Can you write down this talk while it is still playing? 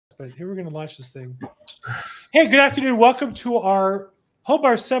but here we're going to launch this thing. Hey, good afternoon. Welcome to our home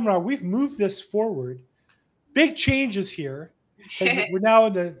buyer seminar. We've moved this forward. Big changes here because we're now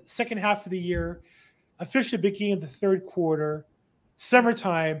in the second half of the year, officially beginning of the third quarter,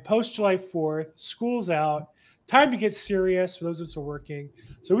 summertime, post July 4th, school's out, time to get serious for those of us who are working.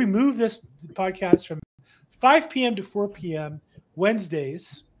 So we moved this podcast from 5 p.m. to 4 p.m.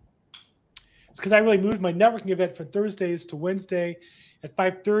 Wednesdays. It's because I really moved my networking event from Thursdays to Wednesday at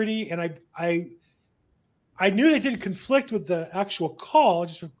 5:30, and I knew they didn't conflict with the actual call,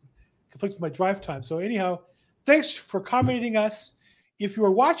 just conflict with my drive time. So anyhow, thanks for accommodating us. If you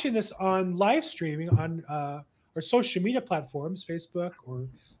are watching this on live streaming on our social media platforms, Facebook or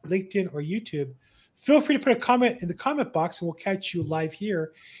LinkedIn or YouTube, feel free to put a comment in the comment box and we'll catch you live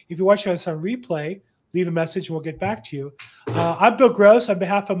here. If you're watching us on replay, leave a message and we'll get back to you. I'm Bill Gross on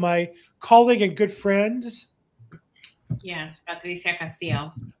behalf of my colleague and good friends. Yes, Patricia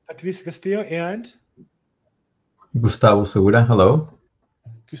Castillo. Patricia Castillo and Gustavo Segura, hello.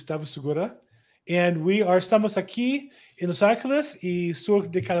 Gustavo Segura. And estamos aquí en Los Ángeles y sur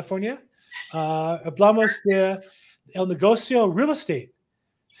de California. Hablamos de el negocio real estate.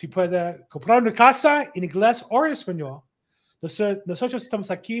 Si puede comprar una casa en inglés o en español, nosotros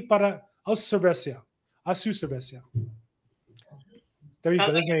estamos aquí para a su servicio. There you go.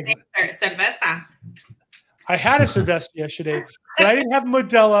 Cerveza. I had a cerveza yesterday, but I didn't have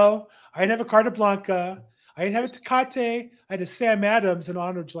Modelo. I didn't have a Carta Blanca. I didn't have a Tecate. I had a Sam Adams in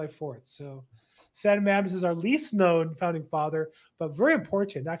honor of July 4th. So Sam Adams is our least known founding father, but very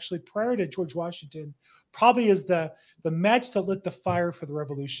important. Actually, prior to George Washington, probably is the match that lit the fire for the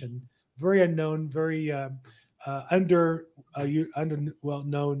revolution. Very unknown, very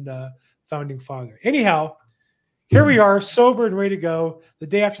well-known founding father. Anyhow, here we are, sober and ready to go the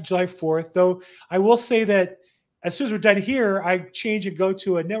day after July 4th, though I will say that as soon as we're done here, I change and go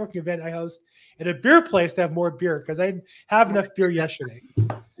to a networking event I host at a beer place to have more beer because I didn't have enough beer yesterday.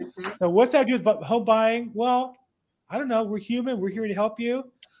 So what's that do with home buying? Well, I don't know. We're human. We're here to help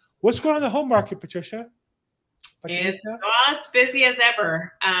you. What's going on in the home market, Patricia? It's busy as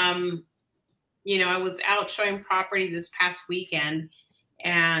ever. You know, I was out showing property this past weekend,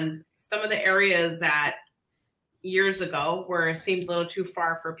 and some of the areas that years ago where it seems a little too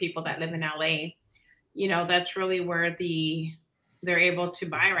far for people that live in LA, you know, that's really where they're able to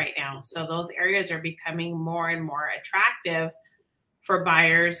buy right now. So those areas are becoming more and more attractive for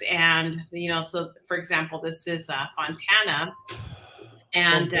buyers. And, you know, so for example, this is Fontana.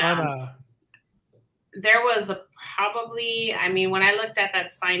 And there was probably, I mean, when I looked at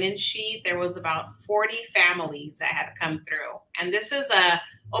that sign-in sheet, there was about 40 families that had come through. And this is a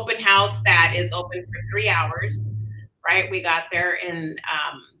open house that is open for 3 hours, right? We got there in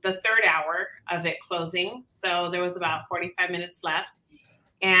the third hour of it closing. So there was about 45 minutes left.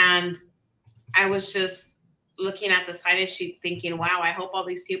 And I was just looking at the sign-in sheet thinking, wow, I hope all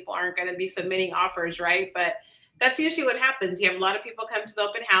these people aren't going to be submitting offers, right? But that's usually what happens. You have a lot of people come to the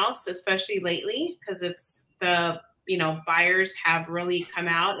open house, especially lately, because it's buyers have really come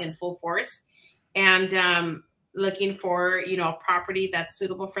out in full force and looking for, a property that's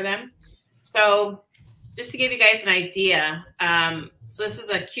suitable for them. So just to give you guys an idea, so this is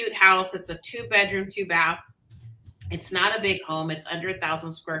a cute house. It's a 2-bedroom, 2-bath. It's not a big home. It's under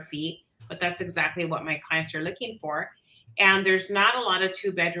 1,000 square feet, but that's exactly what my clients are looking for. And there's not a lot of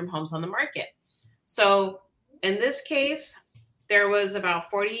 2-bedroom homes on the market. So in this case, there was about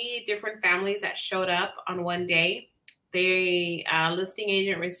 40 different families that showed up on one day. The listing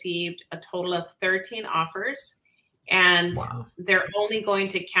agent received a total of 13 offers, and they're only going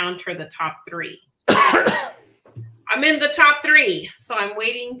to counter the top 3. So I'm in the top 3, so I'm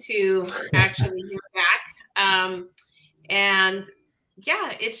waiting to actually hear back. And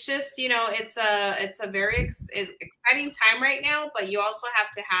yeah, it's just, it's a very exciting time right now, but you also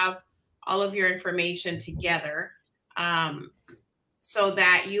have to have all of your information together so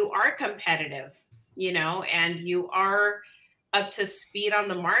that you are competitive, and you are up to speed on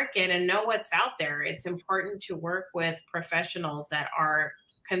the market and know what's out there. It's important to work with professionals that are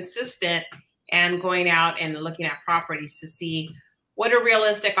consistent and going out and looking at properties to see what a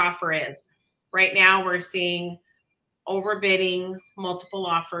realistic offer is. Right now, we're seeing overbidding, multiple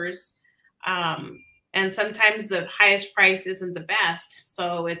offers, and sometimes the highest price isn't the best.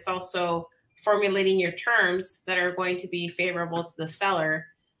 So it's also formulating your terms that are going to be favorable to the seller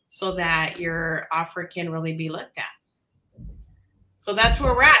so that your offer can really be looked at. So that's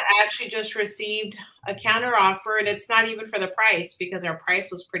where we're at. I actually just received a counter offer, and it's not even for the price because our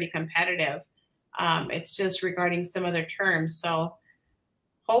price was pretty competitive. It's just regarding some other terms. So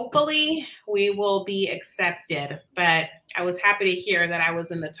Hopefully we will be accepted, but I was happy to hear that I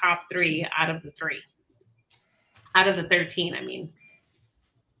was in the top 3 out of the 13, I mean.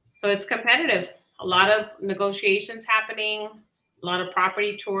 So it's competitive. A lot of negotiations happening, a lot of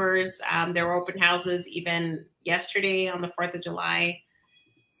property tours. There were open houses even yesterday on the 4th of July.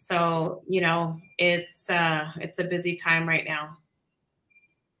 So, you know, it's a busy time right now.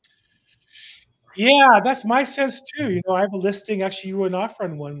 Yeah, that's my sense too. You know, I have a listing. Actually, you were an offer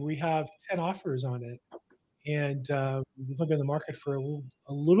on one. We have 10 offers on it, and we've only been in the market for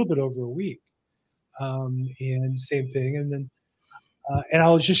a little bit over a week. And same thing. And then, and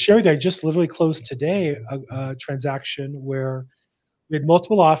I'll just share that I just literally closed today a transaction where we had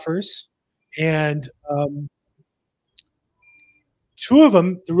multiple offers, and 2 of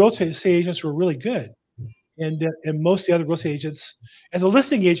them, the real estate agents were really good. And most of the other real estate agents, as a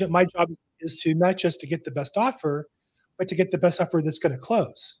listing agent, my job is to not just to get the best offer, but to get the best offer that's going to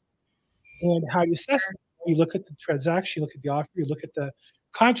close. And how you assess that, you look at the transaction, you look at the offer, you look at the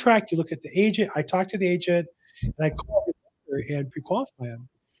contract, you look at the agent. I talk to the agent, and I call the lender and pre-qualify them.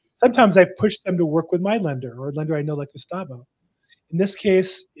 Sometimes I push them to work with my lender or a lender I know like Gustavo. In this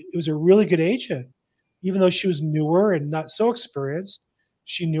case, it was a really good agent. Even though she was newer and not so experienced,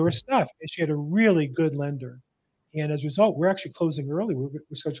 she knew her stuff, and she had a really good lender. And as a result, we're actually closing early. We're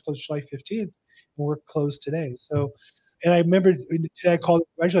scheduled to close July 15th, and we're closed today. So, and I remember today I called the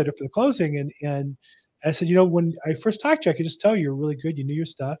congratulator for the closing, and I said, you know, when I first talked to you, I could just tell you're really good. You knew your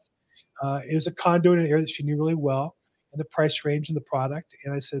stuff. It was a condo in an area that she knew really well, and the price range and the product.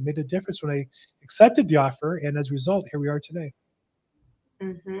 And I said it made a difference when I accepted the offer, and as a result, here we are today.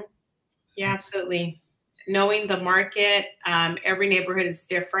 Mm-hmm. Yeah, absolutely. Knowing the market, every neighborhood is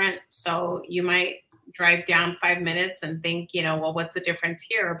different. So you might drive down 5 minutes and think, you know, well, what's the difference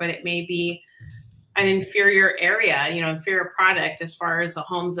here? But it may be an inferior area, you know, inferior product as far as the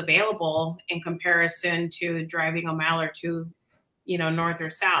homes available in comparison to driving a mile or 2, you know, north or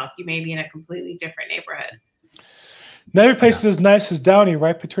south. You may be in a completely different neighborhood. Not every place is as nice as Downey,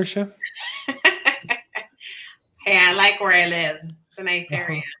 right, Patricia? Hey, I like where I live. It's a nice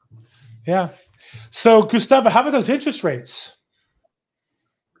area. Yeah. So, Gustavo, how about those interest rates?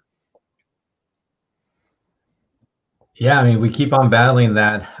 Yeah, I mean, we keep on battling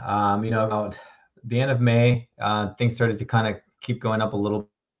that. You know, about the end of May, things started to kind of keep going up a little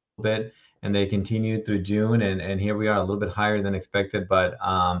bit, and they continued through June, and here we are, a little bit higher than expected. But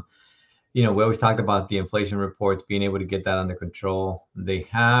you know, we always talk about the inflation reports, being able to get that under control. They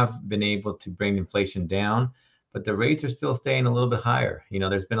have been able to bring inflation down, but the rates are still staying a little bit higher. You know,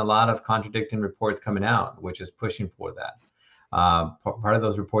 there's been a lot of contradicting reports coming out, which is pushing for that. Part of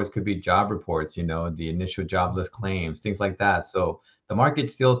those reports could be job reports, you know, the initial jobless claims, things like that. So the market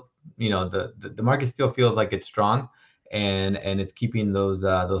still, you know, the market still feels like it's strong, and it's keeping those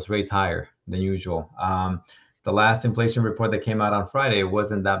rates higher than usual. The last inflation report that came out on Friday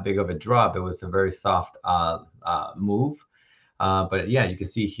wasn't that big of a drop. It was a very soft move. But yeah, you can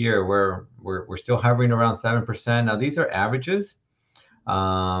see here we're still hovering around 7%. Now these are averages.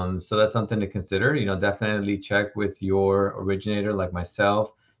 So that's something to consider. You know, definitely check with your originator like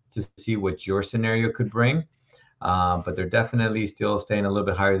myself to see what your scenario could bring. But they're definitely still staying a little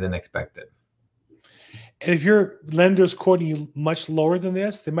bit higher than expected. And if your lender's quoting you much lower than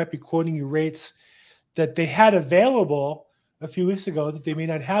this, they might be quoting you rates that they had available a few weeks ago that they may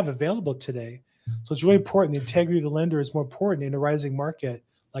not have available today. So it's really important. The integrity of the lender is more important in a rising market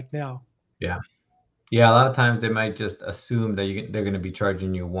like now. Yeah. Yeah, a lot of times they might just assume that they're going to be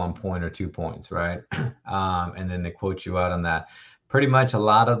charging you 1 point or 2 points, right? And then they quote you out on that. Pretty much a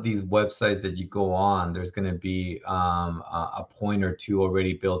lot of these websites that you go on, there's going to be a point or 2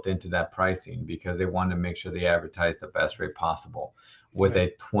 already built into that pricing because they want to make sure they advertise the best rate possible with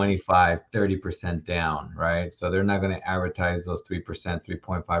a 25, 30% down, right? So they're not going to advertise those 3%,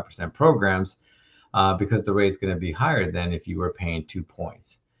 3.5% programs because the rate's going to be higher than if you were paying 2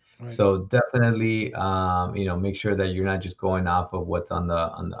 points. Right. So definitely, you know, make sure that you're not just going off of what's on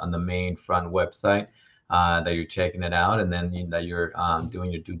the main front website, that you're checking it out, and then that you're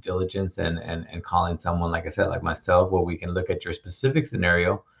doing your due diligence and calling someone, like I said, like myself, where we can look at your specific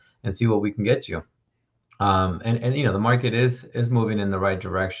scenario and see what we can get you. And you know, the market is moving in the right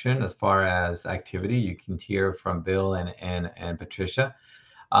direction as far as activity. You can hear from Bill and Patricia.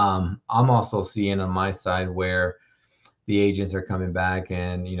 I'm also seeing on my side where the agents are coming back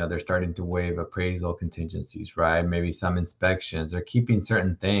and, you know, they're starting to waive appraisal contingencies, right? Maybe some inspections. They're keeping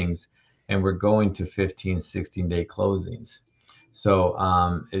certain things, and we're going to 15, 16-day closings. So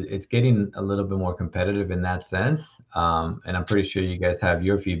it's getting a little bit more competitive in that sense. And I'm pretty sure you guys have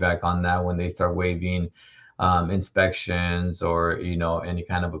your feedback on that when they start waiving inspections or, you know, any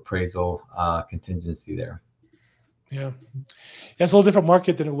kind of appraisal contingency there. Yeah, it's a little different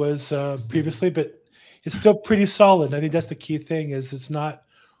market than it was previously, but it's still pretty solid. I think that's the key thing: is it's not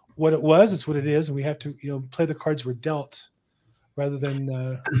what it was; it's what it is, and we have to, you know, play the cards we're dealt, rather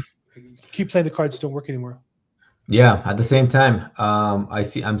than keep playing the cards that don't work anymore. Yeah. At the same time,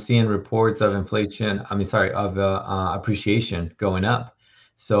 I'm seeing reports of inflation. I mean, sorry, of appreciation going up.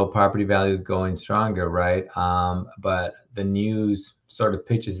 So property value is going stronger, right? But the news sort of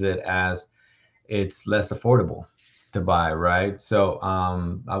pitches it as it's less affordable to buy, right? So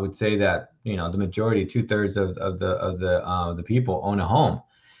I would say that, you know, the majority, 2/3 of the people own a home.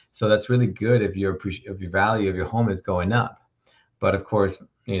 So that's really good if your value of your home is going up. But of course,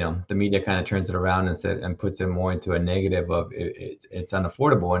 you know, the media kind of turns it around and puts it more into a negative of it's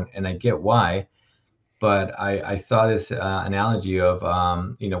unaffordable, and I get why. But I saw this analogy of,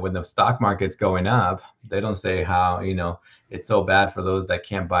 you know, when the stock market's going up, they don't say how, you know, it's so bad for those that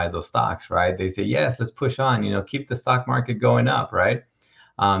can't buy those stocks, right? They say, yes, let's push on, you know, keep the stock market going up, right?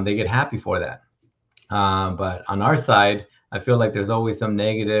 They get happy for that. But on our side, I feel like there's always some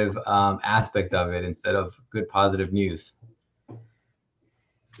negative aspect of it instead of good positive news.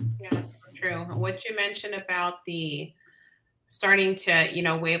 Yeah, true. What you mentioned about the starting to, you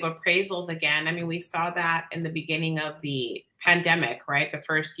know, waive appraisals again. I mean, we saw that in the beginning of the pandemic, right? The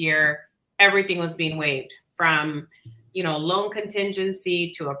first year, everything was being waived, from, you know, loan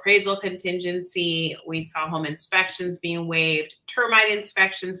contingency to appraisal contingency. We saw home inspections being waived, termite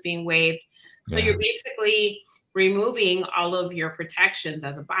inspections being waived. So Yeah. you're basically removing all of your protections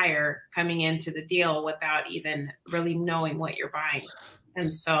as a buyer coming into the deal without even really knowing what you're buying.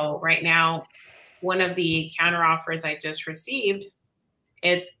 And so right now, one of the counteroffers I just received,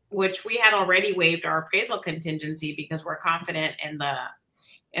 which we had already waived our appraisal contingency because we're confident in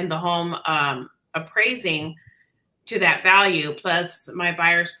the home appraising to that value. Plus, my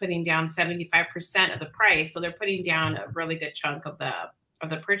buyer's putting down 75% of the price, so they're putting down a really good chunk of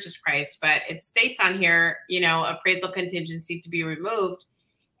the purchase price. But it states on here, you know, appraisal contingency to be removed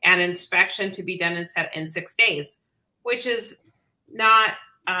and inspection to be done in 6 days, which is not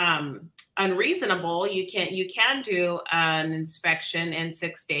unreasonable. You can do an inspection in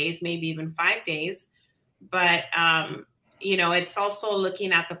 6 days, maybe even 5 days. But you know, it's also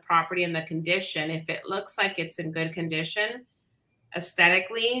looking at the property and the condition. If it looks like it's in good condition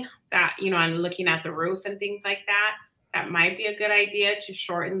aesthetically, that, you know, and looking at the roof and things like that, that might be a good idea to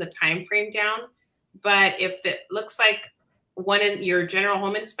shorten the time frame down. But if it looks like one in your general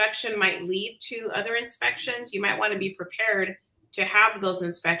home inspection might lead to other inspections, you might want to be prepared to have those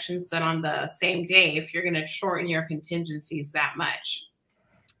inspections done on the same day if you're going to shorten your contingencies that much.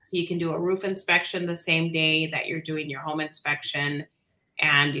 So you can do a roof inspection the same day that you're doing your home inspection.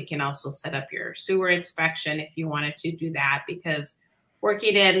 And you can also set up your sewer inspection if you wanted to do that, because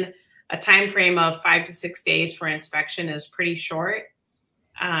working in a time frame of 5 to 6 days for inspection is pretty short,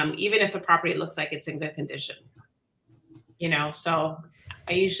 even if the property looks like it's in good condition. You know, so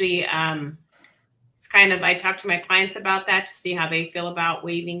I usually it's kind of, I talk to my clients about that to see how they feel about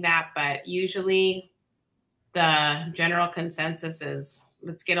waiving that. But usually the general consensus is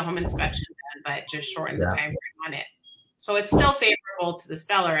let's get a home inspection done, but just shorten the time frame on it. So it's still favorable to the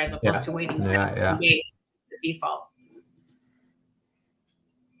seller as opposed to waiting 7 days to the default.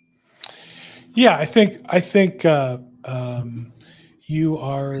 Yeah, I think you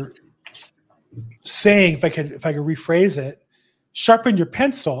are saying, if I could rephrase it, sharpen your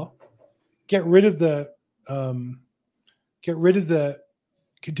pencil, get rid of the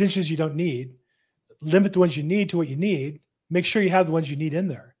contingencies you don't need, limit the ones you need to what you need, make sure you have the ones you need in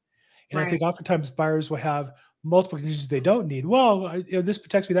there. And right. I think oftentimes buyers will have multiple contingencies they don't need. Well, you know, this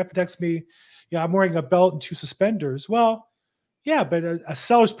protects me, that protects me. Yeah, I'm wearing a belt and 2 suspenders. Well, yeah, but a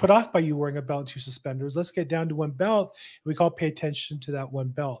seller's put off by you wearing a belt and 2 suspenders. Let's get down to 1 belt. We can all pay attention to that 1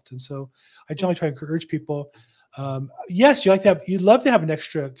 belt. And so I generally try to encourage people. Yes, you'd love to have an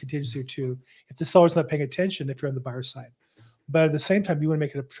extra contingency or 2 if the seller's not paying attention, if you're on the buyer side. But at the same time, you want to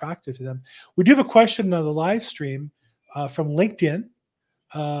make it attractive to them. We do have a question on the live stream from LinkedIn.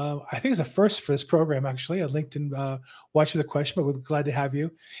 I think it's a first for this program, actually. A LinkedIn watching the question, but we're glad to have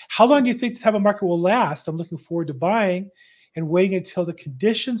you. How long do you think the type of market will last? I'm looking forward to buying and waiting until the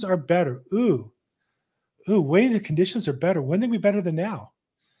conditions are better. Ooh, waiting until the conditions are better. When they be better than now?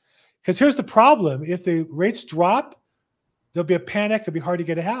 Because here's the problem. If the rates drop, there'll be a panic. It'll be hard to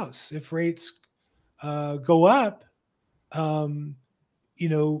get a house. If rates go up, you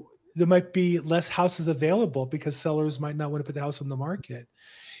know, there might be less houses available because sellers might not want to put the house on the market.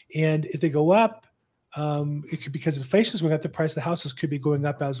 And if they go up, it could, because inflation is going up, the price of the houses could be going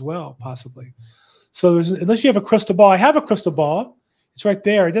up as well, possibly. So unless you have a crystal ball, I have a crystal ball. It's right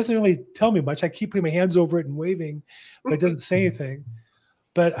there. It doesn't really tell me much. I keep putting my hands over it and waving, but it doesn't say anything.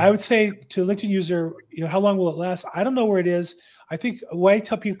 But I would say to a LinkedIn user, how long will it last? I don't know where it is. I think what I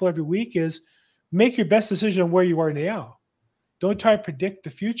tell people every week is make your best decision on where you are now. Don't try to predict the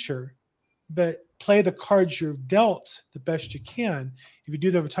future, but play the cards you're dealt the best you can. If you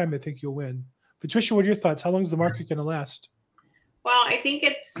do that over time, I think you'll win. Patricia, what are your thoughts? How long is the market going to last? Well, I think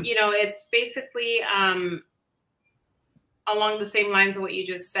it's, it's basically along the same lines of what you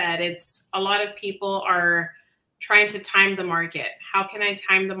just said. It's a lot of people are trying to time the market. How can I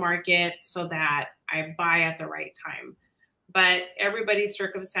time the market so that I buy at the right time? But everybody's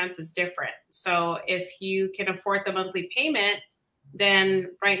circumstance is different. So if you can afford the monthly payment,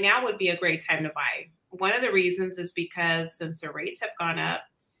 then right now would be a great time to buy. One of the reasons is because since the rates have gone up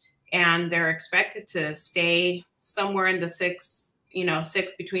and they're expected to stay somewhere in the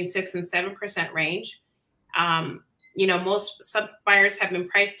between 6 and 7% range, some buyers have been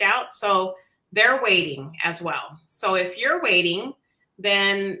priced out. So they're waiting as well. So if you're waiting,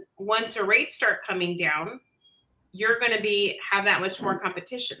 then once the rates start coming down, you're going to have that much more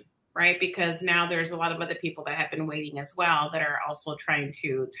competition, right? Because now there's a lot of other people that have been waiting as well that are also trying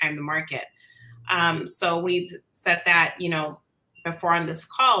to time the market. So we've set that, before on this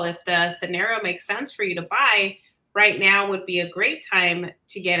call, if the scenario makes sense for you to buy, right now would be a great time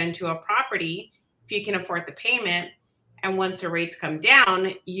to get into a property if you can afford the payment. And once the rates come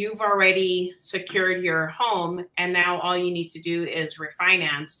down, you've already secured your home. And now all you need to do is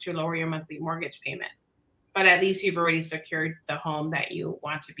refinance to lower your monthly mortgage payment. But at least you've already secured the home that you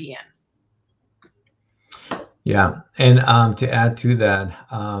want to be in. Yeah. And to add to that,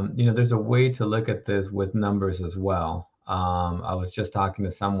 there's a way to look at this with numbers as well. I was just talking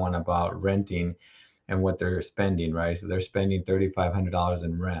to someone about renting and what they're spending, right? So they're spending $3,500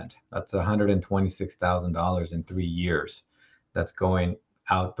 in rent. That's $126,000 in 3 years. That's going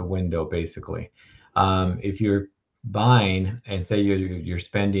out the window, basically. If you're buying and say you're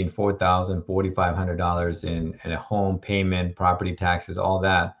spending $4,000, $4,500 in a home payment, property taxes, all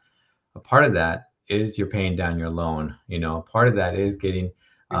that, a part of that is you're paying down your loan. Part of that is getting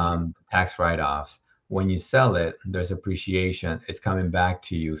tax write-offs. When you sell it, there's appreciation. It's coming back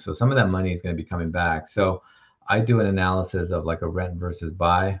to you. So some of that money is going to be coming back. So I do an analysis of like a rent versus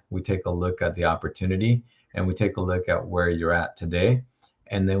buy. We take a look at the opportunity and we take a look at where you're at today.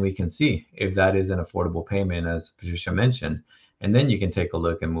 And then we can see if that is an affordable payment, as Patricia mentioned. And then you can take a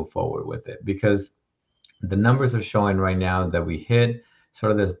look and move forward with it, because the numbers are showing right now that we hit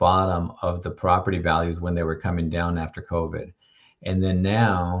sort of this bottom of the property values when they were coming down after COVID. And then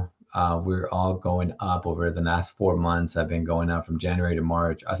now we're all going up over the last 4 months. Have been going up from January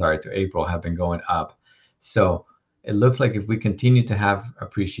to April, have been going up. So it looks like if we continue to have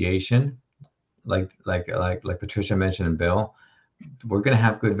appreciation, like Patricia mentioned and Bill, we're going to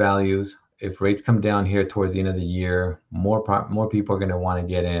have good values. If rates come down here towards the end of the year, more people are going to want to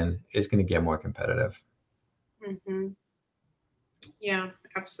get in. It's going to get more competitive. Mm-hmm. Yeah,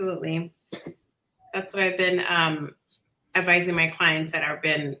 absolutely. That's what I've been advising my clients that have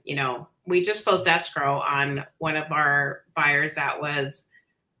been, we just closed escrow on one of our buyers that was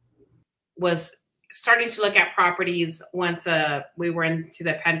starting to look at properties once we were into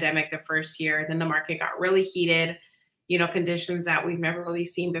the pandemic the first year. Then the market got really heated, conditions that we've never really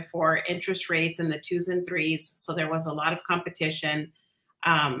seen before, interest rates in the 2s and 3s. So there was a lot of competition.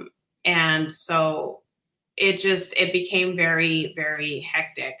 And so it became very, very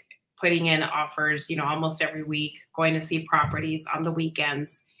hectic, putting in offers, almost every week, going to see properties on the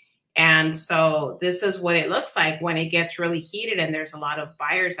weekends. And so this is what it looks like when it gets really heated and there's a lot of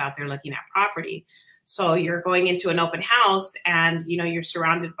buyers out there looking at property. So you're going into an open house and, you're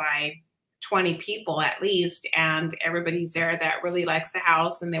surrounded by 20 people at least, and everybody's there that really likes the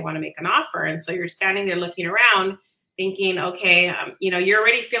house and they want to make an offer. And so you're standing there looking around thinking, okay, you're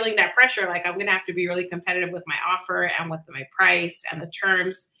already feeling that pressure. Like, I'm going to have to be really competitive with my offer and with my price and the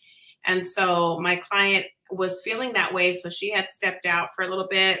terms. And so my client was feeling that way. So she had stepped out for a little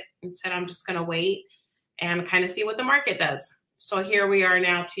bit and said, I'm just going to wait and kind of see what the market does. So here we are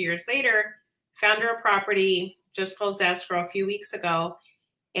now 2 years later, found her a property, just closed escrow a few weeks ago.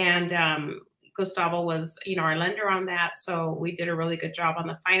 And Gustavo was, our lender on that. So we did a really good job on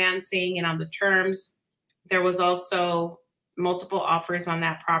the financing and on the terms. There was also multiple offers on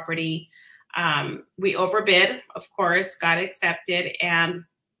that property. We overbid, of course, got accepted. And,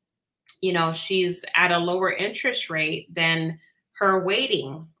 she's at a lower interest rate than her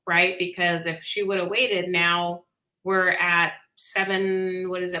waiting, right? Because if she would have waited, now we're at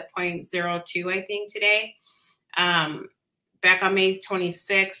 0.02, I think, today. back on May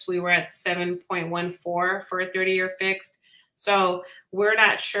 26th, we were at 7.14 for a 30-year fixed. So we're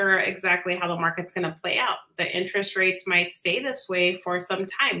not sure exactly how the market's going to play out. The interest rates might stay this way for some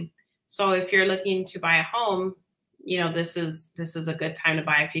time. So if you're looking to buy a home, you know, this is a good time to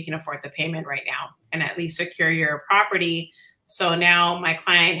buy if you can afford the payment right now and at least secure your property. So now my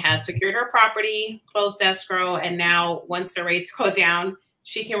client has secured her property, closed escrow, and now once the rates go down,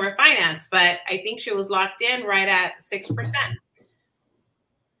 she can refinance. But I think she was locked in right at 6%.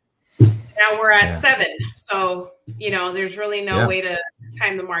 Now we're at 7. So, you know, there's really no way to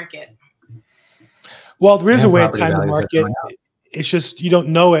time the market. Well, there is a way to time the market. It's just you don't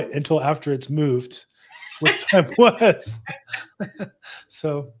know it until after it's moved, which time was.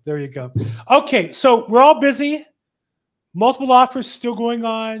 So there you go. Okay, so we're all busy. Multiple offers still going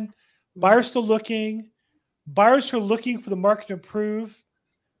on. Buyers still looking. Buyers are looking for the market to improve.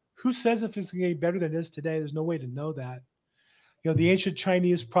 Who says if it's going to get better than it is today? There's no way to know that. You know, the ancient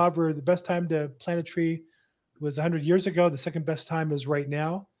Chinese proverb, the best time to plant a tree was 100 years ago. The second best time is right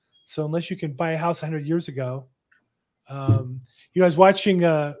now. So unless you can buy a house 100 years ago, you know, I was watching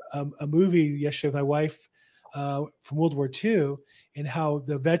a movie yesterday with my wife from World War II and how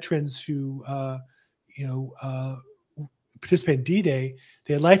the veterans who, you know, participate in D-Day,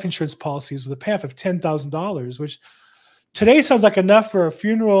 they had life insurance policies with a payoff of $10,000, which today sounds like enough for a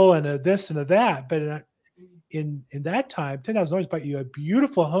funeral and a this and a that. But in that time, $10,000 bought you a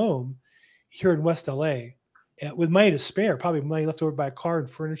beautiful home here in West LA with money to spare, probably money left over by a car and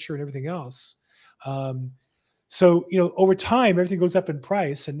furniture and everything else. So, you know, over time, everything goes up in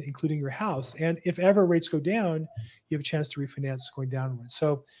price, and including your house. And if ever rates go down, you have a chance to refinance going downward.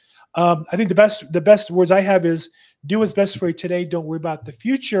 So I think the best words I have is do what's best for you today. Don't worry about the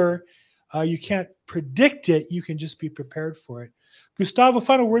future. You can't predict it. You can just be prepared for it. Gustavo,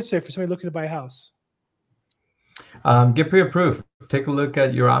 final words there for somebody looking to buy a house. Get pre-approved. Take a look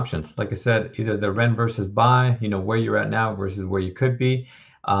at your options. Like I said, either the rent versus buy, you know, where you're at now versus where you could be.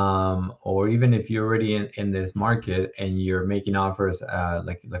 Or even if you're already in this market and you're making offers,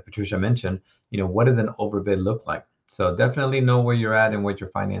 like Patricia mentioned, you know, what does an overbid look like? So definitely know where you're at and what your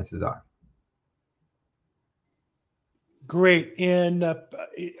finances are. Great. And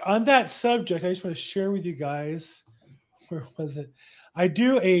on that subject, I just want to share with you guys, where was it? I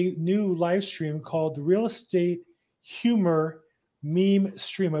do a new live stream called the Real Estate Humor Meme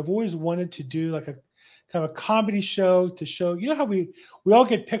Stream. I've always wanted to do like a kind of a comedy show to show, you know, how we all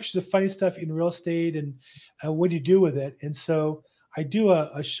get pictures of funny stuff in real estate and what do you do with it? And so I do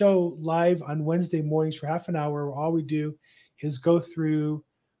a show live on Wednesday mornings for half an hour where all we do is go through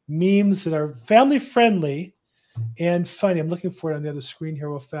memes that are family friendly and funny. I'm looking for it on the other screen here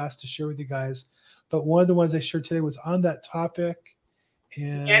real fast to share with you guys. But one of the ones I shared today was on that topic.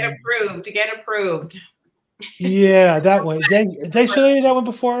 And get approved. Yeah, that one. Did I show you that one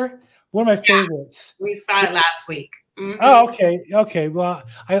before? One of my favorites. We saw it last week. Mm-hmm. Oh, okay. Okay. Well,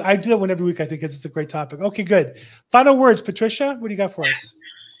 I do that one every week, I think, because it's a great topic. Okay, good. Final words, Patricia, what do you got for us?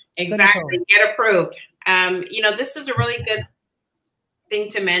 Exactly. Get approved. You know, this is a really good thing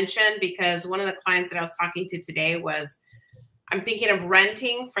to mention because one of the clients that I was talking to today was, I'm thinking of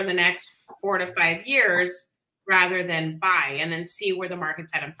renting for the next 4 to 5 years rather than buy and then see where the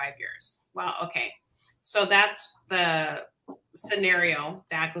market's at in 5 years. Well, okay. So that's the scenario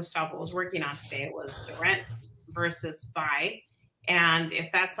that Gustavo was working on today, was the rent versus buy. And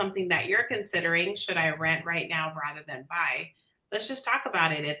if that's something that you're considering, should I rent right now rather than buy? Let's just talk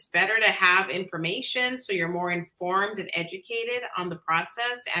about it. It's better to have information so you're more informed and educated on the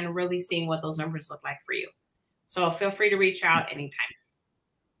process and really seeing what those numbers look like for you. So feel free to reach out anytime.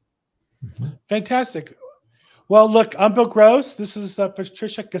 Fantastic. Well, look, I'm Bill Gross. This is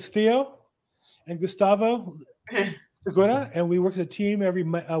Patricia Castillo and Gustavo Segura, and we work as a team every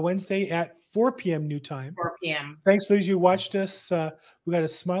Wednesday at 4 p.m. new time. 4 p.m. Thanks to those of you who watched us. We got a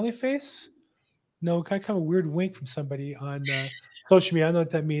smiley face. No, kind of a weird wink from somebody on social media. I don't know what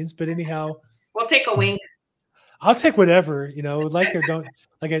that means, but anyhow. We'll take a wink. I'll take whatever, you know, like or don't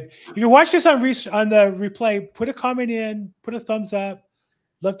like it. If you watch this on the replay, put a comment in, put a thumbs up.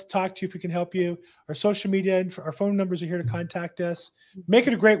 Love to talk to you if we can help you. Our social media and our phone numbers are here to contact us. Make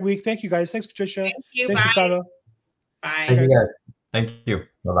it a great week. Thank you, guys. Thanks, Patricia. Thank you. Thanks, Bye. Gustavo. Bye. Thank you, guys. Thank you.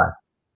 Bye-bye.